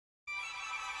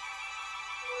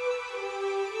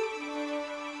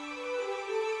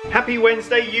Happy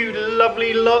Wednesday, you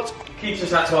lovely lot. Keith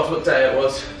just had to ask what day it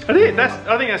was. I think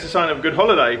that's a sign of a good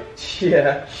holiday.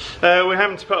 Yeah. We're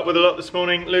having to put up with a lot this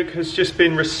morning. Luke has just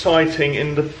been reciting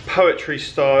in the poetry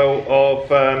style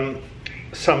of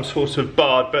some sort of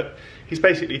bard, but he's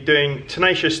basically doing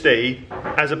Tenacious D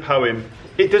as a poem.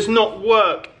 It does not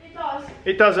work. It does.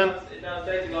 It doesn't. It does.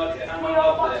 Daisy likes it and We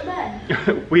are but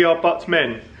men. We are but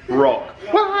men. Rock.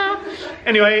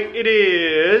 Anyway, it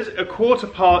is it's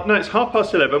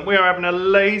 11:30. We are having a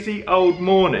lazy old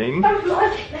morning. I don't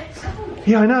like it, let's go.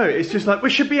 Yeah, I know, it's just like, we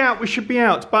should be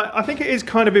out. But I think it is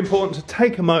kind of important to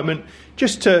take a moment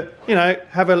just to, you know,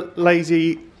 have a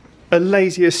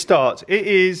lazier start.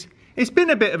 It's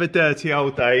been a bit of a dirty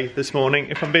old day this morning,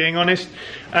 if I'm being honest.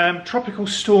 Tropical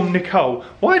Storm Nicole.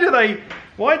 Why do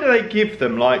they give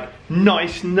them like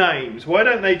nice names? Why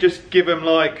don't they just give them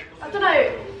like, I don't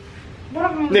know. One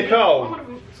of them, Nicole.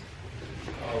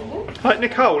 Like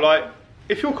Nicole, like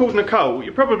if you're called Nicole,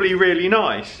 you're probably really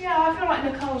nice. Yeah, I feel like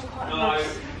Nicole's quite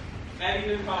nice. Any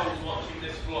Nicole's watching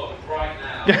this vlog right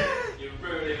now, you're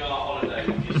ruining our holiday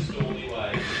with your stormy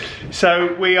ways.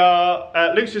 So we are,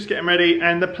 Luke's just getting ready,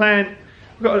 and the plan,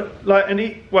 we've got like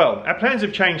our plans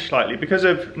have changed slightly because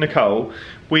of Nicole.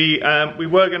 We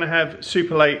were going to have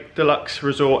super late deluxe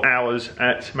resort hours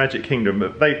at Magic Kingdom,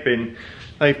 but they've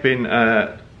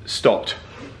been stopped,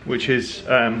 which is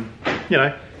you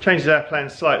know, changes our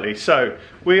plans slightly. So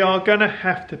we are going to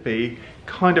have to be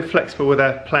kind of flexible with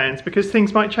our plans because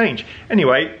things might change.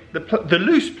 Anyway, the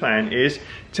loose plan is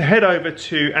to head over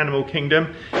to Animal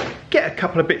Kingdom, get a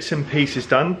couple of bits and pieces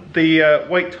done. The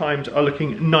wait times are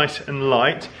looking nice and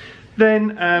light.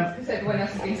 Then everyone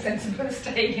else is being sensible and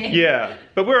staying in. yeah,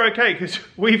 but we're okay because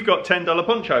we've got $10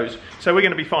 ponchos, so we're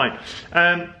going to be fine.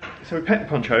 So we packed the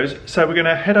ponchos, so we're going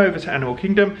to head over to Animal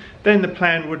Kingdom. Then the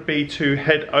plan would be to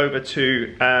head over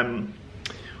to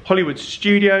Hollywood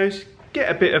Studios,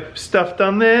 get a bit of stuff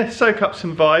done there, soak up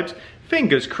some vibes.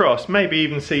 Fingers crossed, maybe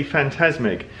even see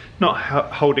Fantasmic. Not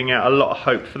holding out a lot of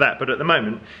hope for that, but at the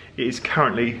moment it is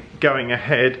currently going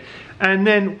ahead. And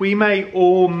then we may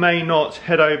or may not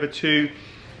head over to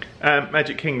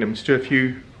Magic Kingdom to do a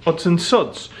few odds and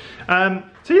sods. So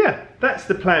yeah, that's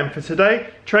the plan for today.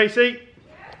 Tracy,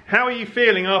 how are you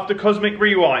feeling after Cosmic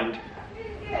Rewind?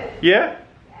 Good. Yeah?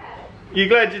 You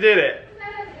glad you did it?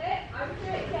 I did it. I would do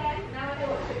it again. Now I know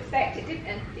what to expect.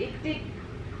 It did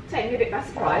take me a bit by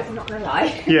surprise, I'm not going to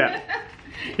lie. Yeah.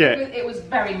 Yeah. It was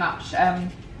very much,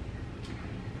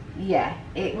 yeah,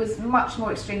 it was much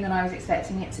more extreme than I was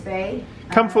expecting it to be.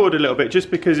 Come forward a little bit, just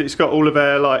because it's got all of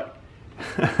our like...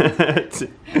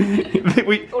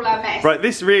 all our mess. Right,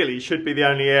 this really should be the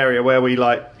only area where we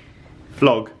like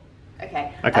vlog.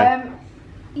 Okay. Okay.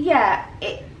 Yeah,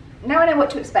 now I know what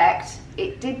to expect.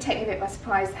 It did take me a bit by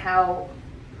surprise how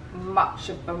much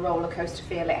of a roller coaster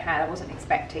feel it had. I wasn't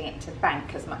expecting it to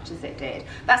bank as much as it did.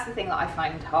 That's the thing that I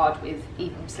find hard with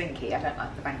even Slinky. I don't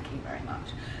like the banking very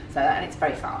much. So, and it's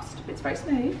very fast, but it's very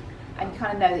smooth, and you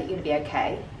kind of know that you're going to be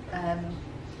okay. And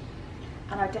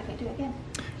I'd definitely do it again.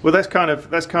 Well, that's kind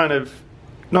of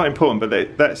not important,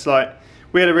 but that's like,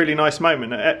 we had a really nice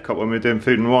moment at Epcot when we were doing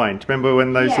Food and Wine. Do you remember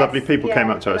when those lovely people came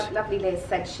up to us? Lovely Liz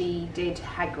said she did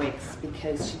Hagrid's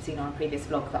because she'd seen on a previous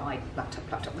vlog that I plucked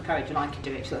up the courage and I could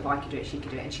do it. She thought if I could do it, she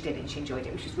could do it, and she did it, and she enjoyed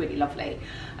it, which was really lovely.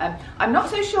 I'm not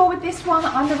so sure with this one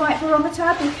that I'm the right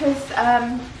barometer because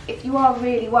if you are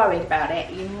really worried about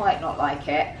it, you might not like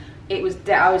it. I was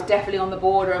definitely on the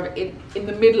border of in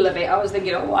the middle of it. I was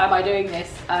thinking, oh, why am I doing this?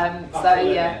 So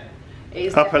yeah.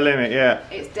 It's upper limit, yeah.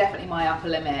 It's definitely my upper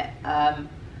limit.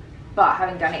 But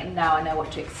having done it now, I know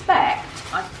what to expect.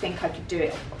 I think I could do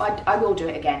it. I will do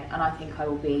it again, and I think I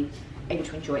will be able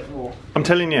to enjoy it more. I'm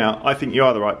telling you now, I think you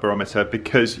are the right barometer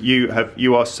because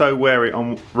you are so wary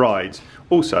on rides.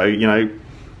 Also, you know,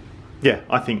 yeah,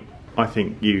 I think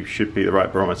you should be the right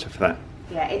barometer for that.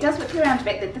 Yeah, it does whip you around a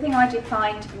bit. The thing I did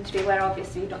find, and to be aware,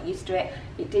 obviously you're not used to it,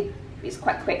 it's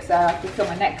quite quick, so I could feel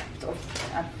my neck sort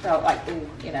of, I felt like, oh,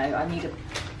 you know, I need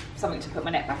something to put my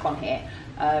neck back on here,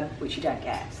 which you don't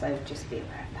get, so just be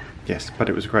aware of that. Yes, but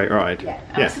it was a great ride. Yeah,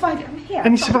 and I survived it, I'm here.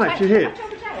 And you survived, you're here.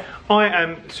 I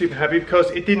am super happy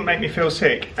because it didn't make me feel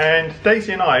sick, and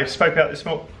Daisy and I spoke about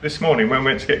this morning when we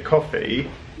went to get coffee.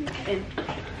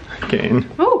 Get in.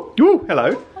 Oh! Ooh,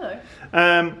 hello.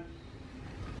 Hello.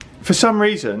 For some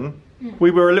reason,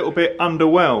 we were a little bit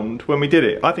underwhelmed when we did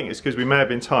it. I think it's because we may have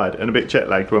been tired and a bit jet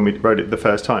lagged when we rode it the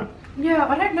first time. Yeah,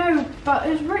 I don't know, but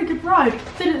it was a really good ride.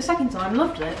 Did it the second time,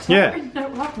 loved it. So yeah. I really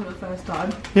don't what happened the first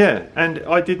time. Yeah, and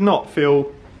I did not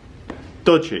feel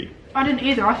dodgy. I didn't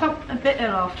either. I felt a bit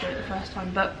ill after it the first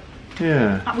time, but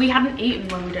yeah, we hadn't eaten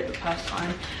when we did it the first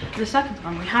time. The second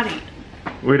time we had eaten.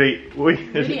 We'd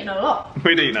eaten a lot.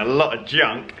 We'd eaten a lot of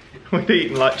junk. We'd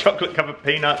eaten like chocolate covered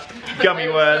peanuts, gummy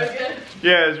worms. So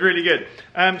yeah, it was really good.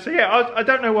 So yeah, I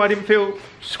don't know why I didn't feel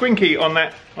squinky on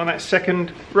that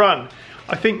second run.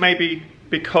 I think maybe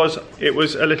because it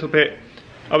was a little bit,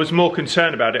 I was more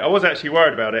concerned about it. I was actually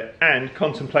worried about it and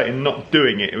contemplating not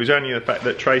doing it. It was only the fact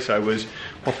that Tracer was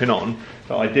hopping on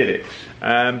that I did it.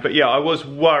 But yeah, I was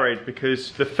worried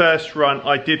because the first run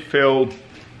I did feel,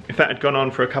 if that had gone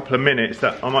on for a couple of minutes,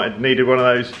 that I might have needed one of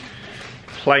those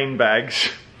plane bags.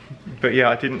 But yeah,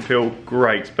 I didn't feel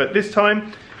great. But this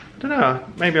time, I don't know,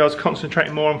 maybe I was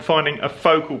concentrating more on finding a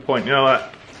focal point, you know,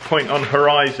 that point on the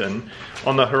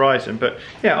horizon. But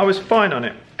yeah, I was fine on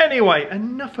it. Anyway,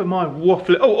 enough of my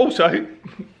waffling. Oh, also,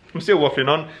 I'm still waffling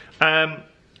on.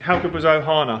 How good was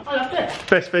Ohana? I loved it.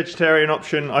 Best vegetarian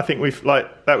option. I think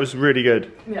that was really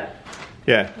good. Yeah.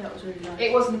 Yeah. That was really nice.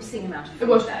 It wasn't an obscene amount of food. It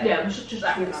was, though. yeah, it was just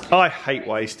that. I hate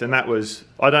waste, and that was,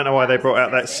 I don't know why they brought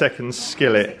out that second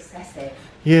skillet. It was excessive.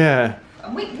 Yeah.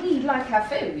 And we like our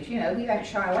food, you know, we don't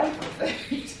shy away from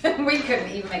food. We couldn't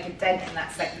even make a dent in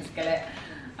that second skillet.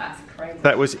 That's crazy.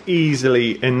 That was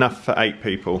easily enough for 8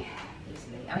 people.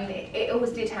 Easily. I mean, it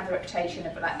always did have the reputation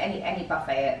of, like, any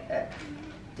buffet at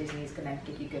Disney is going to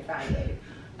give you good value.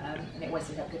 And it always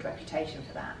did have a good reputation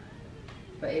for that.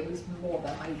 But it was more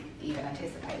than I even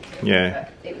anticipated. Yeah.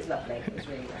 But it was lovely. It was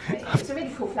really lovely. It was a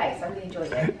really cool place. I really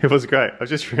enjoyed it. It was great. I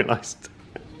just realised.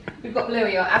 We've got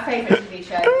Bluey on, our favourite TV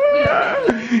show. We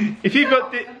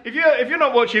love it. If you're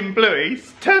not watching Bluey,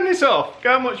 turn this off.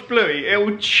 Go and watch Bluey. It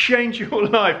will change your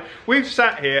life. We've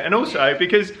sat here, and also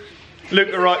because look,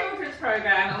 It's right. a children's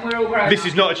programme, and we're all grown This up.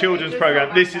 is not a children's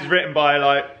programme. This is written by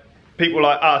like people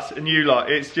like us and you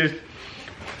lot. It's just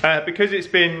because it's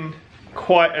been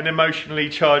quite an emotionally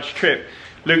charged trip.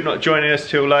 Luke not joining us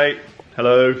till late.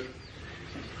 Hello.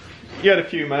 You had a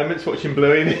few moments watching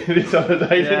Bluey this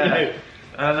holiday, didn't you?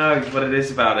 I don't know what it is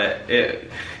about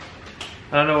it.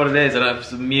 I don't know what it is. I don't know if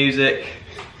it's the music.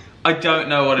 I don't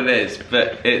know what it is,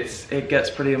 but it gets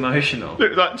pretty emotional.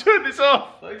 Luke's like, turn this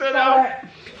off. Turn it off.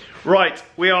 Right,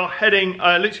 we are heading.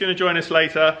 Luke's going to join us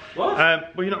later. What? Well,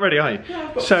 you're not ready, are you? Yeah,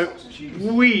 I've got so sausages.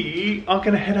 we are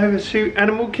going to head over to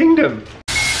Animal Kingdom.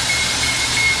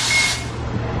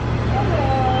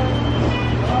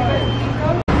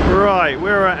 Right,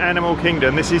 we're at Animal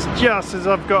Kingdom. This is just as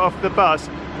I've got off the bus.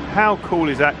 How cool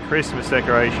is that Christmas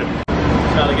decoration?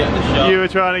 Trying to get the shot. You were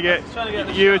trying to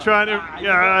get. You were trying to.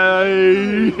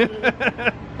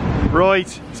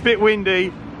 Right, it's a bit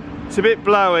windy. It's a bit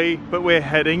blowy, but we're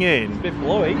heading in. It's a bit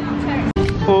blowy.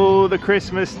 All the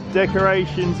Christmas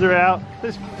decorations are out.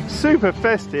 It's super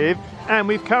festive, and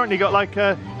we've currently got like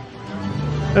a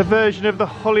version of the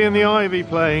Holly and the Ivy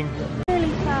playing. I'm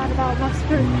really sad about my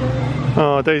spirit jersey.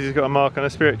 Oh, Daisy's got a mark on her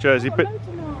spirit jersey, but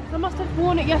I must have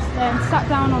worn it yesterday and sat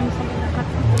down on something that had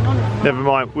something on it. never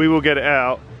mind. We will get it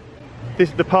out.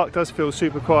 The park does feel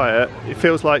super quiet. It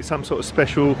feels like some sort of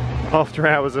special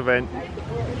after-hours event.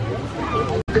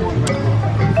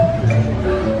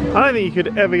 I don't think you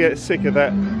could ever get sick of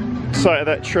that sight of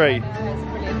that tree.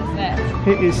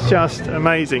 It is just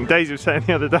amazing. Daisy was saying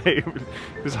the other day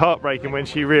it was heartbreaking when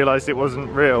she realised it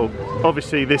wasn't real.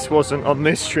 Obviously this wasn't on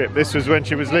this trip, this was when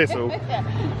she was little.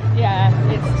 Yeah,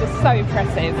 it's just so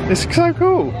impressive. It's so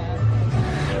cool.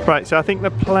 Right, so I think the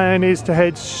plan is to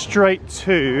head straight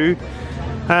to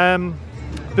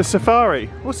the safari.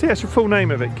 What's the actual full name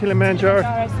of it? Kilimanjaro?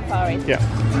 Safari. Yeah.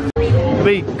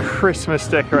 The Christmas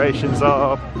decorations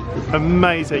are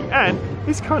amazing, and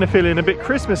it's kind of feeling a bit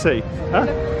Christmassy. Huh?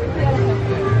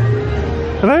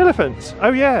 Are they elephants?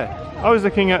 Oh yeah. I was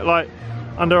looking at like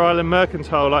Under Island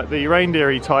Mercantile, like the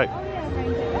reindeer-y type.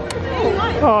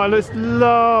 Oh, it looks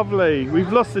lovely.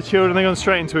 We've lost the children, they've gone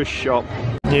straight into a shop.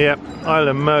 Yep,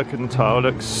 Island Mercantile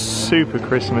looks super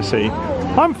Christmassy.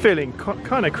 I'm feeling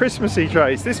kind of Christmassy,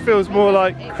 Trace. This feels more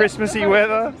like Christmassy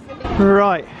weather.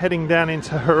 Right, heading down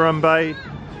into Harambe,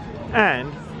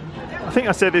 and I think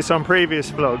I said this on previous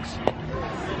vlogs.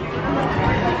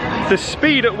 The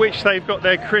speed at which they've got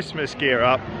their Christmas gear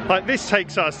up, like this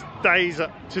takes us days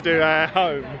to do our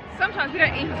home. Sometimes we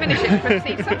don't even finish it before the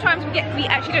season. Sometimes we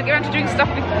actually don't get around to doing stuff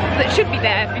that should be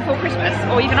there before Christmas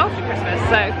or even after Christmas.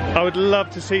 So I would love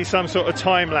to see some sort of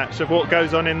time lapse of what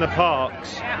goes on in the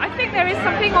parks. yeah, I think there is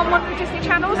something on one of the Disney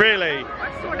channels. Really?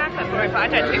 I saw an advert for it, but I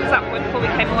don't think it was up before we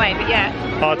came away. But yeah,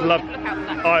 Look out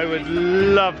for that. I would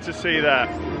love to see that.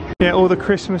 Yeah, all the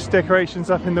Christmas decorations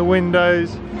up in the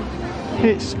windows.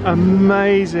 It's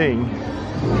amazing.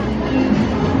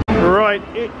 Right,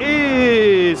 it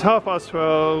is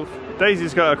 12:30.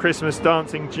 Daisy's got a Christmas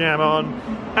dancing jam on,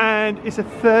 and it's a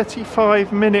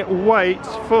 35-minute wait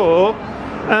for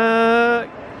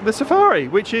the safari,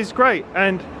 which is great.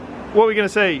 And what are we going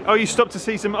to see? Oh, you stopped to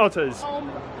see some otters.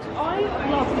 I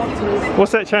love otters.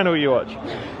 What's that channel you watch?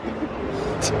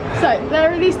 So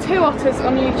there are these two otters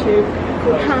on YouTube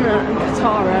called Hannah and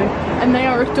Kataro, and they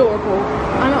are adorable.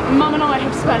 And Mum and I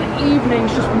have spent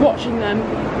evenings just watching them,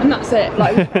 and that's it,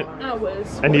 like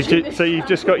hours. And you've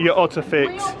just got your otter fix.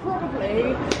 We are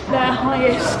probably their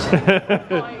highest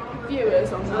like,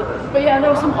 viewers on that. But yeah,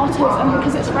 there were some otters, and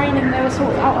because it's raining, they were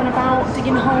sort of out and about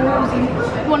digging holes, and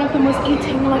one of them was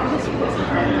eating like this.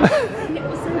 And it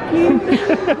was so cute.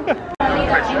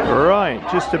 Right,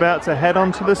 just about to head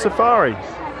on to the safari.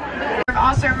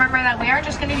 Also remember that we are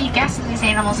just going to be guests in these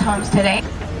animals' homes today.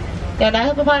 The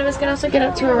hippopotamus can also get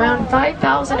up to around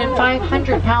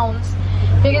 5,500 pounds.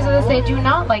 Because of this, they do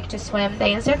not like to swim.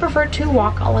 They instead prefer to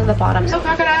walk along the bottom. So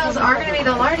crocodiles are going to be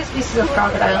the largest species of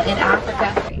crocodile in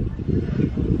Africa.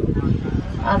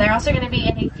 They're also going to be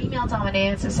in a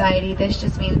female-dominated society. This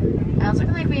just means it's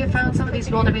looking like we have found some of these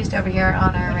wildebeest over here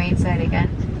on our right side again.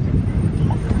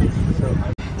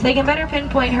 So they can better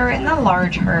pinpoint her in the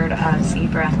large herd of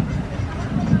zebra.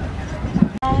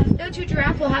 No two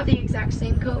giraffe will have the exact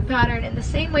same coat pattern in the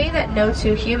same way that no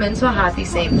two humans will have the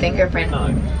same fingerprint.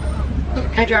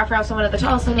 A giraffe are also one of the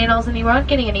tallest animals in the world,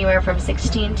 getting anywhere from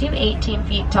 16 to 18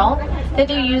 feet tall. They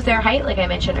do use their height, like I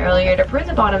mentioned earlier, to prune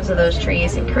the bottoms of those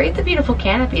trees and create the beautiful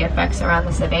canopy effects around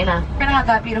the savanna. We're gonna have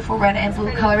that beautiful red and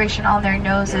blue coloration on their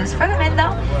noses. For the men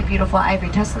though, beautiful ivory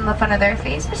tusks on the front of their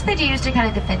face, which they do use to kind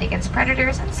of defend against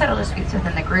predators and settle disputes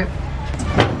within the group.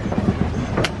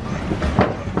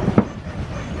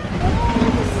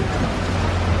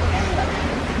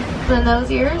 In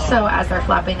those ears, so as they're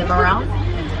flapping them around,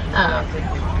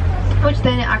 which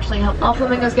then actually help all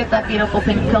flamingos get that beautiful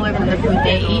pink color from the food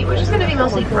they eat, which is going to be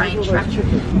mostly brine shrimp.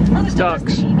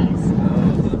 Ducks.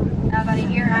 Now about a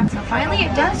year after, so finally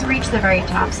it does reach the very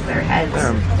tops of their heads.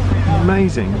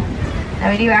 Amazing.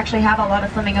 Now we do actually have a lot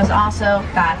of flamingos also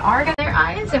that are going to their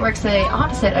eyes. It works the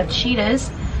opposite of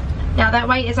cheetahs. Now that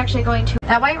white is actually going to,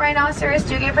 that white rhinoceros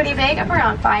do get pretty big, up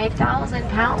around 5,000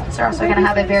 pounds. They're also going to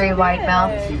have a very wide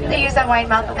mouth. They use that wide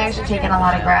mouth of theirs to take in a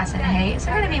lot of grass and hay. So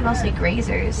they're going to be mostly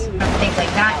grazers, things like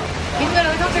that. You can go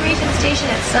to the conservation station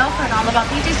itself and all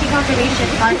about the Disney Conservation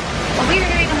Fund. What we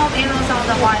are doing to help animals out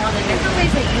in the wild and different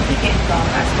ways that you can get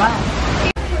involved as well.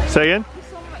 Say again?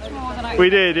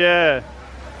 We did, yeah.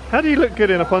 How do you look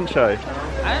good in a poncho?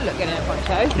 I don't look good in a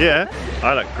poncho. Yeah,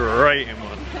 I look great in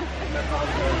one.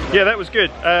 Yeah, that was good.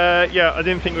 Yeah, I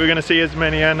didn't think we were going to see as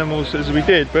many animals as we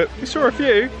did, but we saw a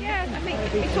few. Yeah, I think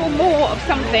we saw more of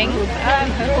some things,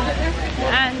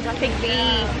 and I think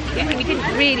the only thing we didn't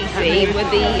really see were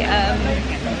the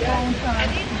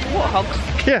warthogs.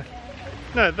 Yeah,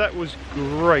 no, that was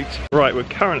great. Right, we're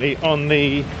currently on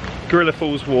the Gorilla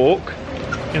Falls walk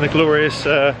in the glorious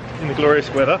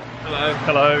weather. Hello.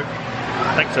 Hello.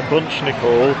 Thanks a bunch,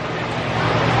 Nicole.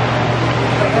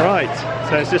 Right,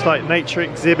 so it's just like nature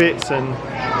exhibits and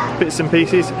bits and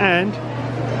pieces, and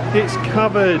it's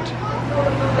covered.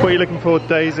 What are you looking for,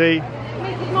 Daisy? Look,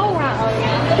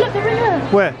 they're in there.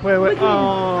 Where? Oh.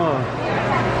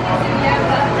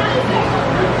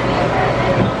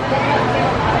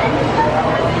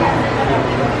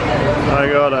 I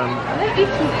got them.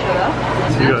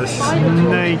 So you got a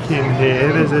snake in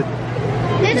here. There's a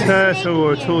turtle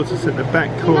or a tortoise at the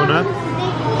back corner.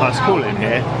 Oh, it's cool in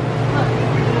here.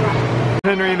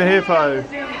 Henry the hippo. You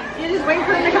just wait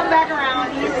for him to come back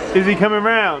around. Is he coming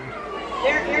round?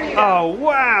 Here you go. Oh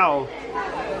wow!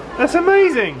 That's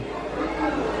amazing!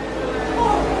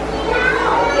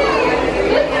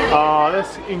 Oh,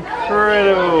 that's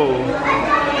incredible!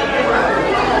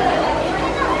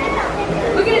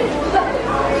 Look at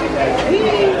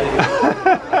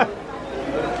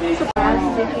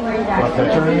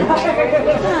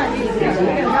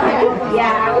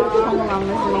yeah, I would come along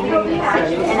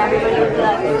listening and everybody would be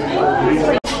like,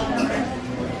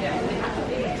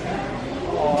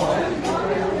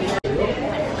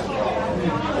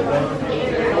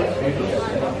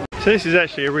 so this is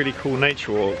actually a really cool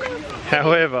nature walk.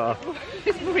 However,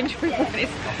 It's more enjoyable when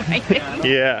it's raining.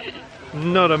 yeah,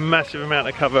 not a massive amount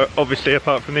of cover, obviously,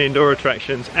 apart from the indoor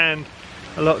attractions, and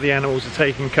a lot of the animals are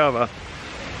taking cover,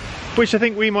 which I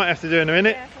think we might have to do in a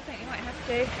minute. Yes, I think we might have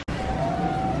to.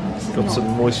 Got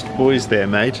some moist boys there,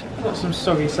 mate. Got some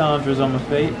soggy Sandras on my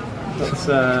feet. That's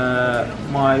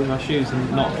my shoes are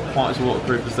not quite as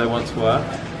waterproof as they once were.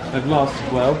 They've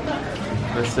lasted well,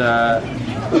 but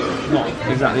not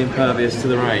exactly impervious to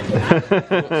the rain.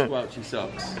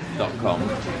 Squelchysocks.com.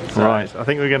 So. Right, I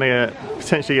think we're going to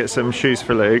potentially get some shoes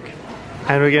for Luke,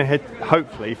 and we're going to head,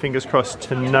 hopefully, fingers crossed,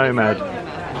 to Nomad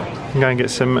and go and get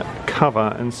some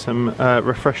cover and some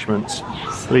refreshments.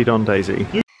 Yes. Lead on, Daisy.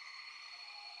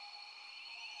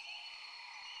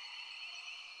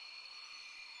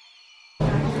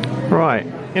 Right,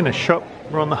 in a shop,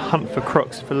 we're on the hunt for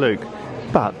Crocs for Luke.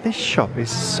 But this shop is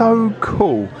so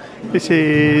cool. This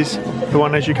is the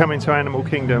one as you come into Animal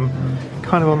Kingdom,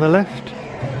 kind of on the left.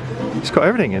 It's got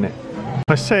everything in it.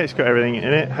 I say it's got everything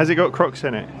in it. Has it got Crocs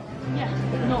in it? Yeah,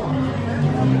 not.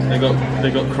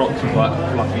 They got Crocs with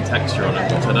like fluffy texture on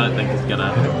it, which I don't think is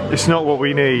gonna... It's not what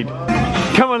we need.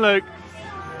 Come on, Luke.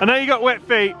 I know you got wet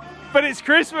feet, but it's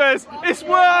Christmas. It's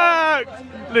worked.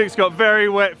 Luke's got very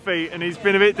wet feet and he's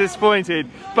been a bit disappointed,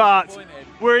 but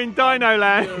we're in Dino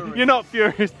Land. You're not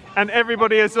furious, and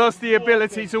everybody has lost the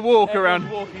ability to walk around.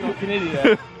 Walking like an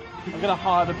idiot. I'm gonna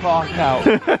hire the park out.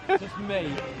 Just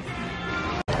me.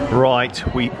 Right,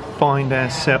 we find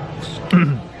ourselves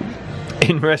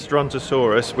in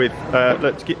Restaurantosaurus with,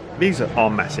 let's get, these are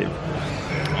massive.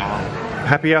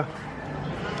 Happier?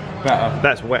 Better.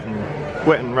 That's wet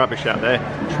and rubbish out there,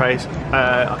 trays.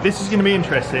 This is going to be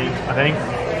interesting, I think.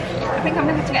 I think I'm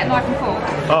going to have to get a knife and fork.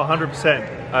 Oh,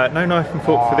 100%. No knife and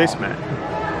fork for this man.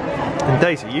 And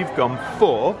Daisy, you've gone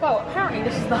for... Well, apparently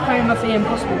this is the home of the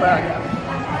Impossible Burger.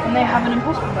 And they have an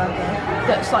Impossible Burger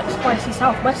that's like spicy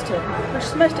southwestern, which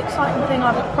is the most exciting thing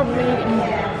I've probably eaten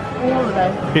all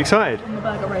holiday. You excited? On the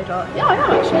burger radar. Yeah, I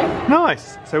am actually.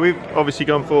 Nice. So we've obviously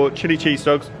gone for chili cheese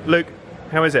dogs. Luke,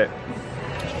 how is it?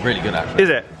 Really good actually. Is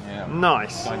it? Yeah.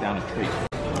 Nice. Going down a treat.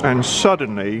 And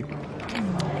suddenly,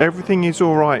 everything is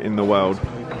alright in the world.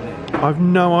 I've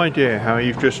no idea how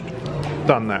you've just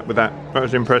done that with that. That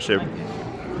was impressive.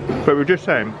 But we're just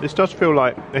saying, this does feel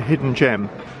like a hidden gem.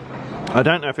 I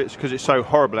don't know if it's because it's so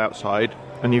horrible outside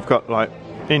and you've got like,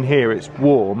 in here it's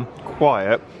warm,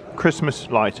 quiet, Christmas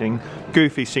lighting,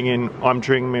 Goofy singing I'm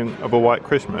Dreaming of a White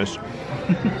Christmas.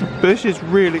 But this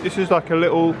is like a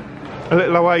little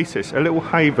oasis, a little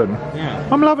haven. Yeah.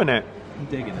 I'm loving it. I'm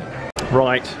digging it.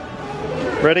 Right.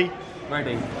 Ready?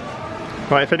 Ready.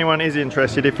 Right, if anyone is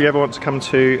interested, if you ever want to come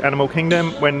to Animal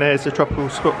Kingdom when there's a tropical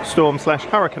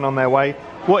storm/hurricane on their way,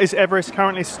 what is Everest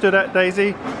currently stood at,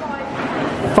 Daisy?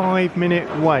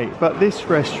 5-minute wait. But this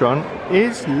restaurant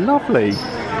is lovely.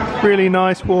 Really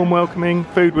nice, warm, welcoming.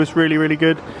 Food was really, really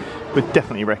good. Would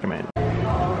definitely recommend.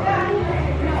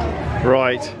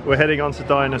 Right, we're heading on to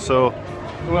Dinosaur.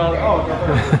 Well,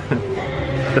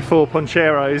 The 4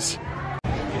 poncheros.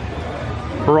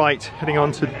 Right, heading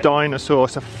on to Dinosaur.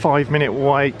 It's a 5-minute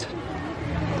wait.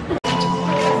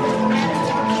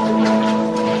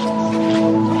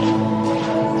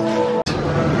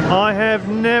 I have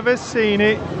never seen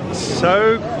it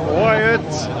so quiet.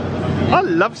 I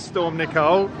love Storm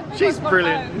Nicole. She's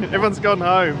brilliant. Everyone's gone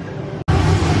home.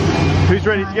 Who's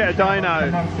ready to get a dino?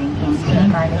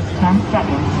 T-minus 10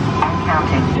 seconds and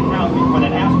counting. Before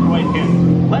that asteroid hits.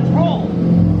 Let's roll!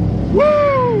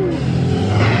 Woo!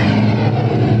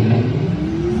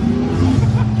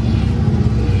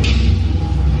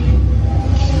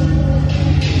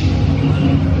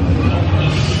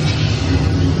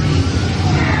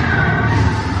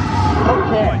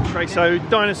 Okay. Right, Trey, so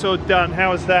Dinosaur done.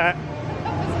 How was that?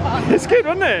 It's good,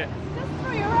 wasn't it?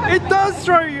 It does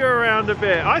throw you around a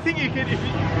bit. I think you could, if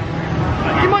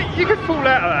you could fall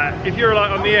out of that if you're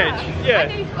like on the edge. Yeah. I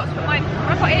nearly forgot to put when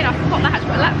I got in, I forgot that I had to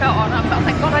put a lap belt on. I thought,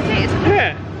 thank God I did.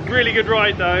 Yeah. Really good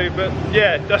ride though, but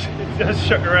yeah, it does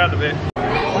shock around a bit.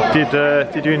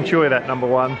 Did you enjoy that number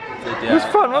one? Yeah. It was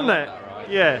fun, wasn't it?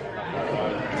 Yeah.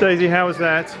 Daisy, how was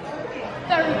that?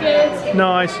 Very good.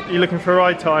 Nice. Are you looking for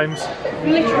ride times?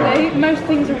 Literally, most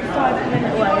things are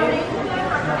 5-minute wait.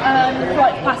 The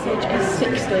flight passage is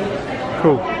 60.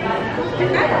 Cool.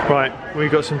 Right,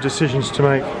 we've got some decisions to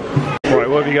make. Right,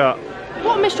 what have you got?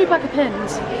 What a mystery pack of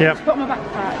pins. Yep. Put on my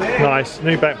backpack. Nice.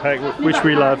 New backpack, which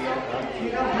we love.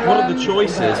 What are the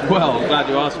choices? Well, I'm glad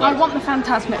you asked I that. want the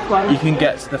Phantasmic one. You can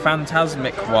get the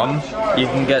Phantasmic one, you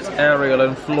can get Ariel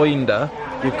and Floinder,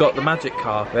 you've got the Magic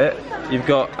Carpet, you've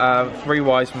got 3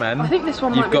 Wise Men, I think this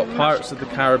one you've might got be the Pirates of the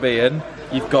Caribbean,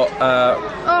 you've got,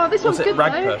 oh, this one's good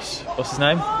Ragpuss? What's his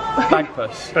name?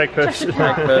 Bagpuss. Bagpuss.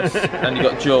 Bagpuss, and you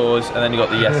got Jaws, and then you got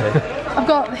the Yeti. I've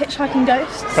got the Hitchhiking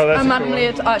Ghosts. Oh, that's a Madame cool one.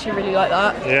 Leod. I actually really like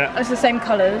that. Yeah. It's the same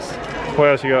colours. What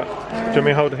else you got? Do you want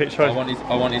me to hold the hitchhike?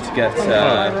 I wanted to get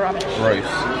Bruce.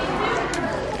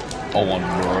 I want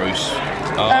Bruce.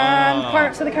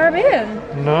 Pirates of the Caribbean.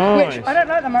 Nice. Which I don't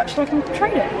like that much, so I can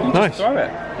trade it. Nice. Throw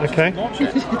it. Okay. Launch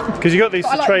it. Because you got these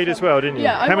But I to like trade this as one. well, didn't you?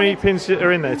 Yeah, I How many wanted- pins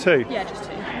are in there? 2? Yeah, just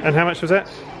 2. And how much was that?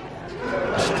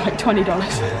 Like $20.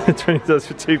 $20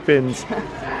 for 2 pins.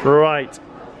 Right.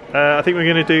 I think we're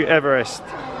going to do Everest.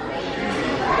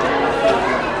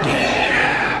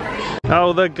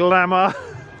 Oh, the glamour.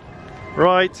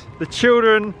 Right, the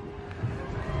children.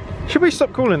 Should we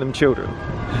stop calling them children?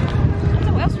 I don't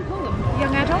know what else we call them.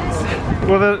 Young adults?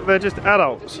 Well, they're just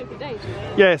adults.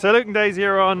 Yeah, so Luke and Daisy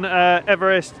are on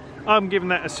Everest. I'm giving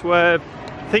that a swerve.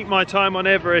 I think my time on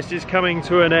Everest is coming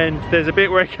to an end. There's a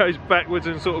bit where it goes backwards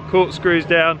and sort of corkscrews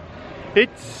down. It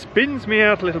spins me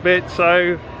out a little bit,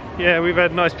 so yeah, we've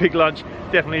had a nice big lunch.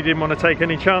 Definitely didn't want to take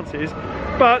any chances.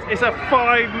 But it's a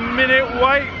 5-minute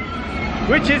wait,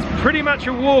 which is pretty much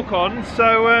a walk on,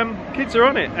 so kids are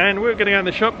on it. And we're going to go in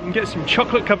the shop and get some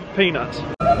chocolate covered peanuts.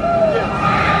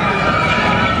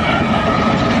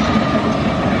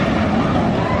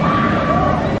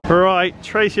 Right,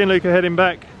 Tracy and Luke are heading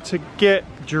back to get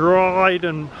dried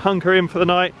and hunker in for the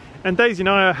night. And Daisy and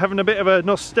I are having a bit of a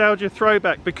nostalgia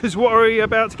throwback, because what are we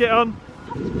about to get on?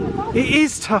 It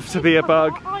is tough to be a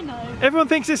bug. I know. Everyone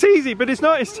thinks it's easy, but it's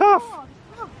not, it's tough.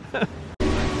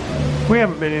 We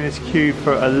haven't been in this queue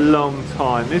for a long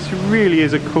time. This really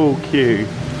is a cool queue.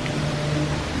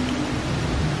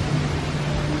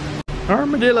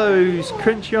 Armadillos,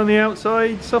 crunchy on the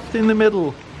outside, soft in the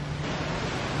middle.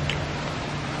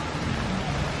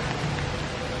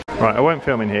 Right, I won't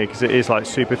film in here because it is like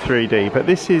super 3D, but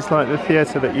this is like the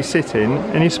theatre that you sit in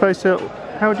and you're supposed to,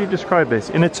 how would you describe this?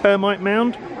 In a termite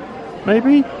mound?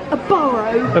 Maybe? A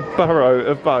burrow. A burrow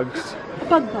of bugs. A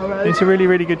bug burrow. It's a really,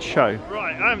 really good show.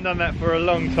 Right, I haven't done that for a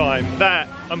long time. That,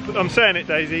 I'm saying it,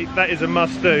 Daisy, that is a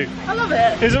must do. I love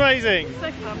it. It's amazing. It's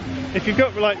so fun. If you've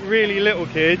got like really little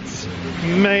kids,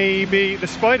 maybe the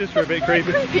spiders were a bit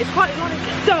creepy. It's quite like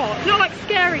dark. Not like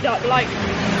scary dark, but like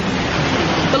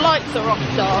the lights are off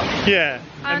dark. Yeah,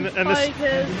 And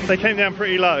spiders. They came down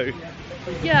pretty low.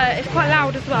 Yeah, it's quite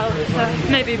loud as well. So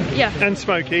maybe, yeah. And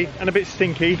smoky, and a bit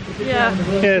stinky. Yeah.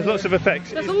 Yeah, there's lots of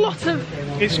effects. There's a lot of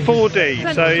It's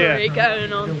 4D, so yeah.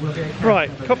 going on. Right,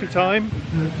 coffee time.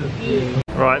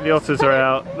 Right, the otters are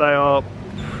out. They are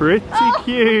pretty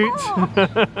cute.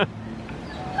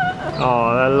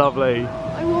 Oh, they're lovely.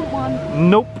 I want one.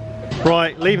 Nope.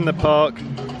 Right, leaving the park.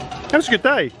 That was a good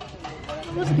day.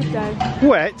 It was a good day.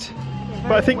 Wet,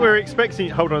 but I think we're expecting,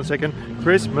 hold on a second,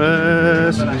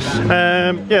 Christmas.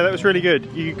 Yeah, that was really good.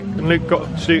 You and Luke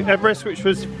got to do Everest, which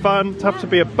was fun. Tough to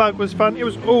be a bug was fun. It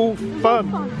was all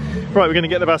fun. Right, we're going to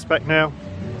get the bus back now.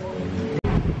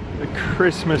 The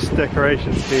Christmas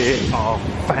decorations here are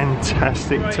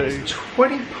fantastic too. It's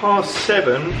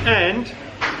 7:20 and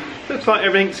looks like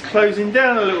everything's closing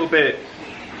down a little bit.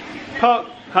 Park,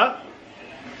 huh?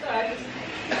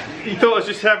 You thought I was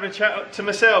just having a chat to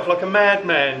myself like a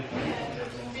madman.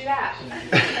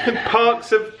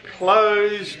 Parks have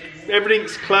closed,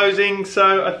 everything's closing,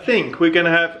 so I think we're going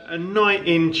to have a night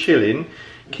in chilling.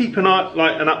 Keep an eye,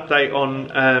 like an update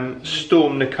on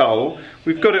Storm Nicole.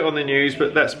 We've got it on the news,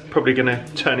 but that's probably going to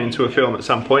turn into a film at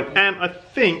some point. And I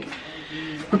think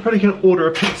we're probably going to order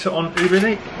a pizza on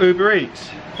Uber Eats.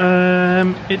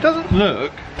 It doesn't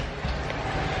look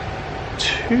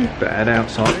too bad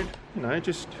outside. You know,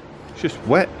 it's just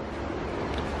wet.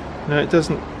 No, it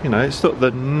doesn't, you know, it's not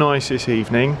the nicest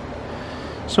evening.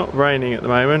 It's not raining at the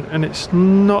moment and it's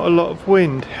not a lot of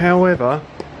wind. However,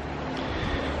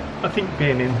 I think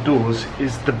being indoors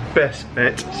is the best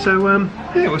bet. So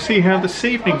yeah, we'll see how this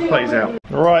evening plays out.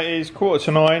 Right, it is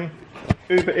 9:15.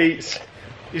 Uber Eats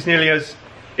is nearly as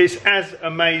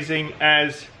amazing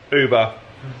as Uber.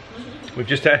 We've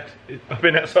just had, I've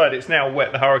been outside, it's now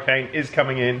wet, the hurricane is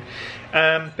coming in.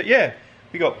 But yeah,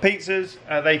 we got pizzas,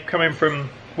 they come in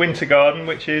from Winter Garden,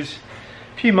 which is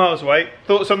a few miles away.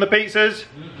 Thoughts on the pizzas?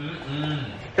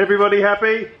 Everybody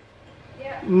happy?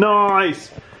 Yeah.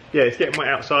 Nice! Yeah, it's getting wet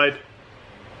outside.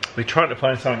 We're trying to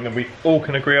find something that we all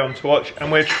can agree on to watch,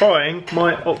 and we're trying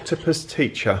My Octopus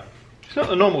Teacher. It's not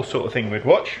the normal sort of thing we'd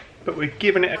watch, but we're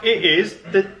giving it. It is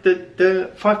the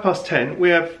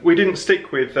 10:05. We didn't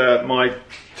stick with My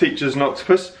Teacher's an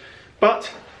Octopus,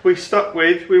 but we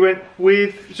went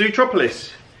with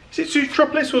Zootropolis. Is it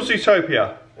Zootropolis or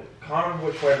Zootopia? I can't remember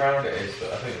which way around it is,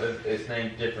 but I think that it's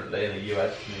named differently in the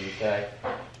US and the UK.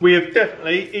 We have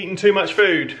definitely eaten too much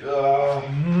food.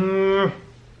 Why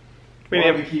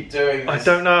do we keep doing this? I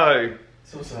don't know.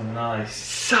 It's also nice.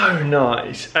 So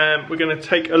nice. We're going to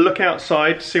take a look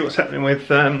outside to see what's happening with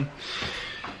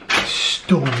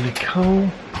Storm Nicole.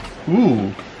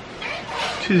 Ooh,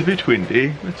 it is a bit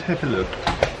windy. Let's have a look.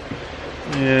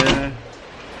 Yeah.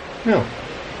 No, oh,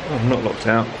 I'm not locked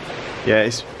out. Yeah,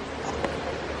 it's,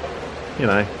 you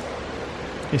know,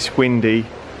 it's windy,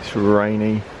 it's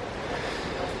rainy.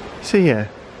 So yeah,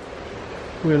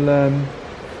 we'll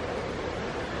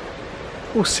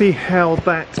see how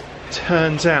that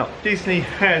turns out. Disney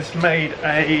has made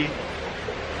a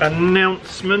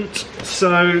announcement.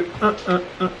 So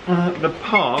the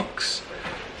parks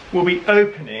will be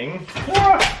opening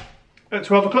at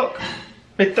 12 o'clock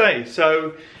midday.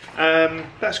 So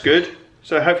that's good.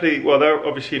 So hopefully, well, they're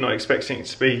obviously not expecting it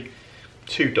to be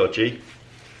too dodgy.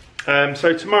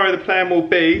 So tomorrow the plan will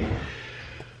be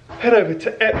head over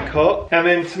to Epcot, and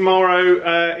then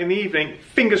tomorrow in the evening,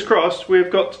 fingers crossed, we've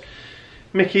got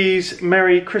Mickey's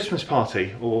Merry Christmas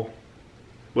Party, or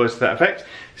words to that effect.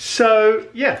 So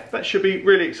yeah, that should be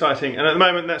really exciting, and at the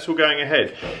moment that's all going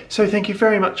ahead. So thank you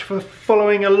very much for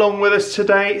following along with us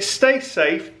today. Stay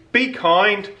safe, be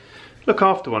kind, look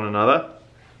after one another.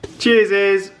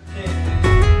 Cheers.